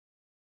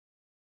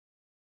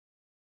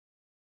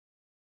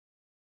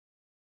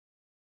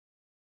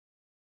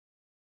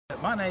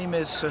My name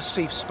is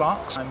Steve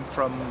Sparks. I'm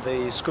from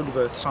the School of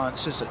Earth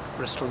Sciences at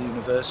Bristol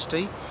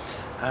University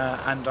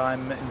and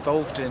I'm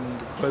involved in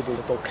the global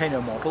Volcano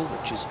Model,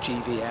 which is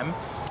GVM.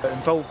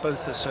 Involved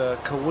both as a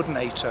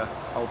coordinator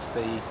of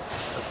the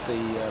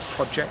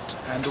project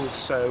and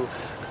also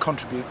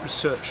contribute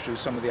research to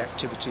some of the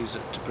activities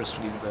at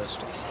Bristol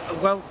University.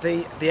 Well,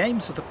 the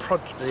aims of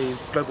the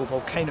global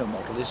volcano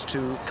model is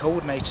to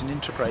coordinate and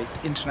integrate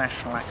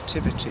international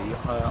activity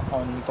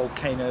on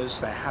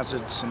volcanoes, their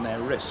hazards and their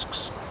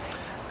risks.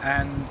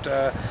 And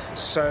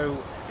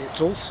so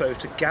it's also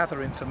to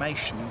gather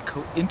information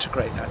and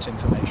integrate that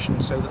information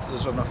so that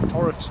there's an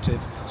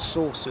authoritative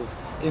source of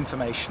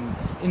information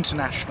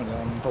internationally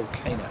on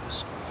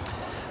volcanoes.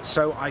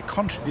 So I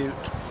contribute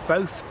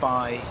both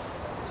by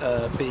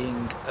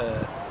being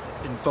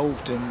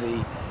involved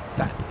in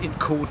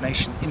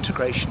coordination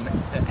integration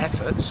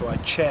effort, so I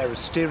chair a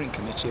steering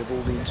committee of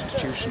all the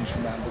institutions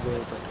from around the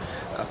world that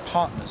are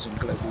partners in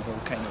Global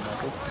Volcano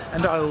Model,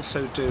 and I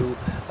also do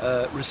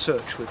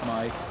research with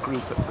my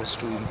group at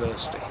Bristol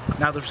University.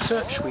 Now the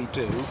research we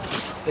do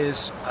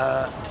is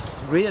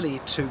really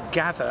to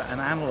gather and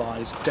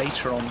analyse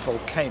data on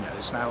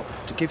volcanoes. Now,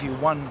 to give you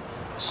one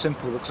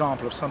simple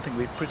example of something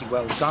we've pretty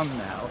well done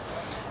now,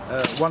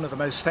 one of the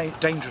most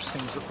dangerous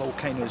things that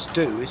volcanoes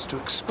do is to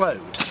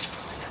explode.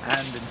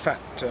 And in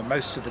fact,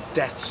 most of the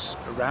deaths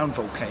around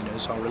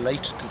volcanoes are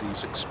related to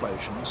these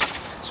explosions.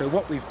 So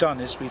what we've done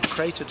is we've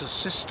created a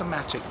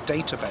systematic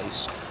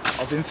database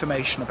of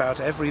information about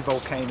every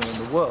volcano in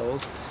the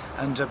world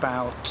and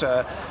about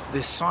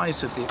the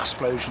size of the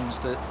explosions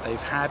that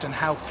they've had and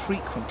how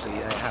frequently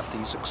they have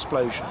these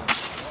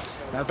explosions.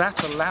 Now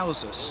that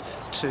allows us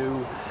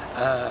to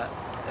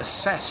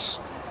assess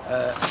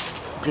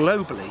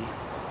globally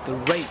the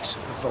rate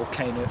of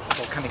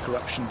volcanic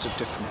eruptions of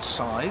different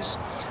size,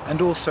 and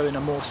also in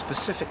a more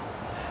specific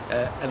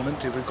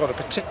element, if we've got a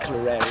particular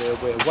area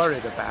we're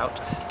worried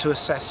about, to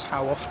assess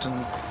how often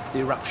the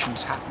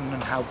eruptions happen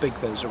and how big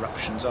those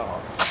eruptions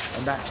are.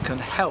 And that can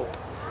help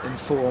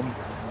inform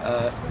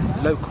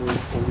local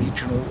or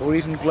regional or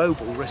even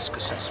global risk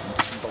assessment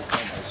in volcanoes.